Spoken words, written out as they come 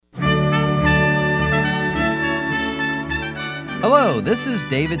Hello, this is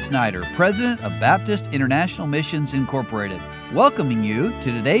David Snyder, President of Baptist International Missions Incorporated, welcoming you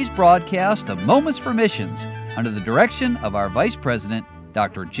to today's broadcast of Moments for Missions under the direction of our Vice President,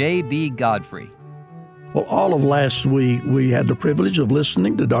 Dr. J.B. Godfrey. Well, all of last week, we had the privilege of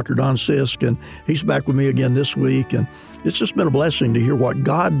listening to Dr. Don Sisk, and he's back with me again this week. And it's just been a blessing to hear what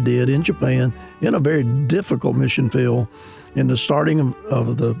God did in Japan in a very difficult mission field in the starting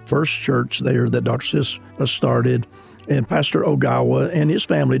of the first church there that Dr. Sisk started. And Pastor Ogawa and his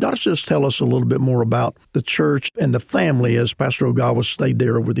family. Dr. Sisk, tell us a little bit more about the church and the family as Pastor Ogawa stayed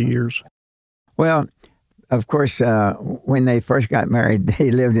there over the years. Well, of course, when they first got married, they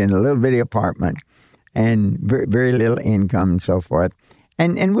lived in a little bitty apartment and very little income and so forth.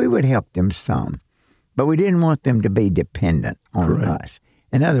 And we would help them some, but we didn't want them to be dependent on us.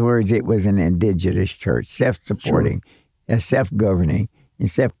 In other words, it was an indigenous church, self-supporting, self-governing, and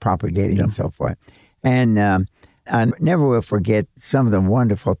self-propagating and so forth. And I never will forget some of the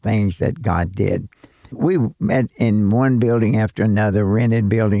wonderful things that God did. We met in one building after another, rented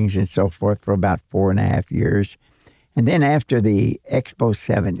buildings and so forth for about 4.5 years. And then after the Expo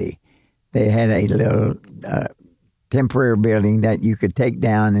 70, they had a little temporary building that you could take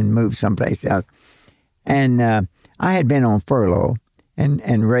down and move someplace else. And I had been on furlough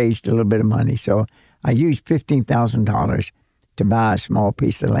and raised a little bit of money. So I used $15,000 to buy a small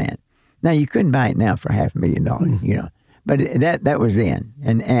piece of land. Now, you couldn't buy it now for $500,000, you know, but that was then.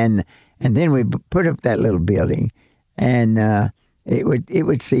 And then we put up that little building, and it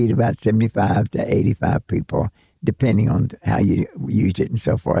would seat about 75 to 85 people, depending on how you used it and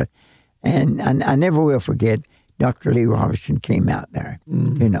so forth. And I never will forget, Dr. Lee Robertson came out there,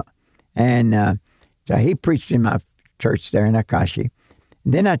 you know. And so he preached in my church there in Akashi.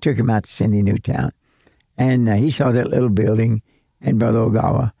 And then I took him out to Cindy Newtown, and he saw that little building, and Brother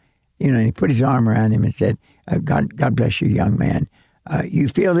Ogawa, you know, and he put his arm around him and said, God bless you, young man. You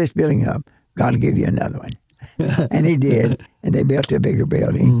fill this building up, God will give you another one. And he did, and they built a bigger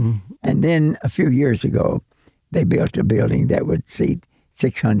building. And then a few years ago, they built a building that would seat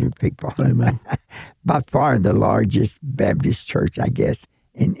 600 people. Amen. By far the largest Baptist church, I guess,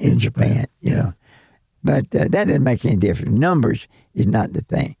 in Japan, you know. But that doesn't make any difference. Numbers is not the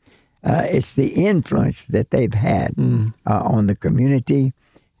thing. It's the influence that they've had on the community.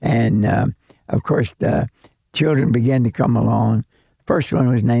 And, of course, the children began to come along. First one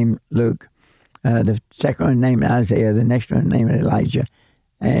was named Luke. The second one named Isaiah. The next one named Elijah.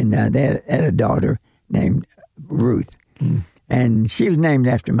 And they had a daughter named Ruth. And she was named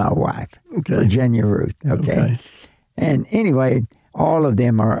after my wife, Virginia Ruth. Okay. And anyway, all of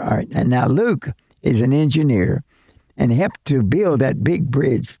them are. And now Luke is an engineer and helped to build that big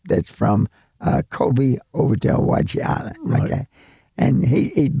bridge that's from Kobe over to Hawaii Island. Okay. And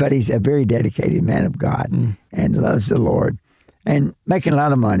but he's a very dedicated man of God and loves the Lord and making a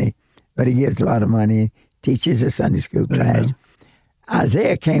lot of money, but he gives a lot of money, teaches a Sunday school class.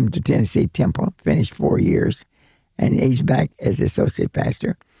 Isaiah came to Tennessee Temple, finished 4 years, and he's back as associate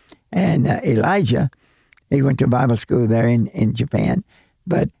pastor. And Elijah, he went to Bible school there in Japan,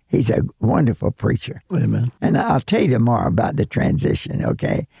 but he's a wonderful preacher. Amen. And I'll tell you tomorrow about the transition,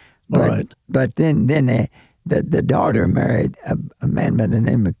 okay? But then the daughter married a man by the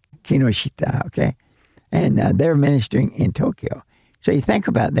name of Kinoshita, okay? And they're ministering in Tokyo. So you think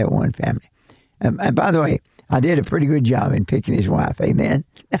about that one family. And by the way, I did a pretty good job in picking his wife, amen?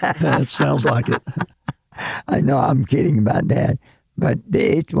 That sounds like it. I know I'm kidding about that, but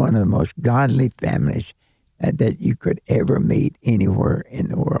it's one of the most godly families that you could ever meet anywhere in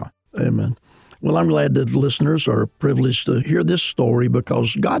the world. Amen. Well, I'm glad that listeners are privileged to hear this story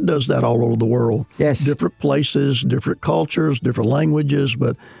because God does that all over the world. Yes. Different places, different cultures, different languages,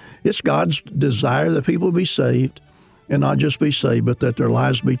 but it's God's desire that people be saved, and not just be saved, but that their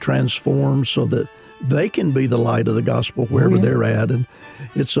lives be transformed so that they can be the light of the gospel wherever they're at. And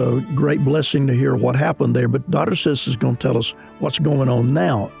it's a great blessing to hear what happened there. But Dr. Sisk is going to tell us what's going on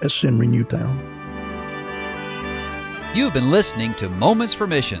now at Cindy Newtown. You've been listening to Moments for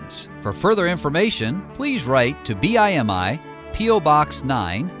Missions. For further information, please write to BIMI, P.O. Box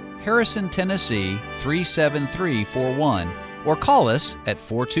 9, Harrison, Tennessee 37341, or call us at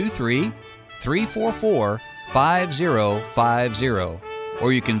 423-344-5050.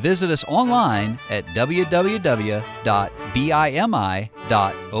 Or you can visit us online at www.bimi.org.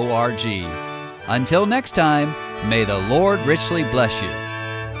 Until next time, may the Lord richly bless you.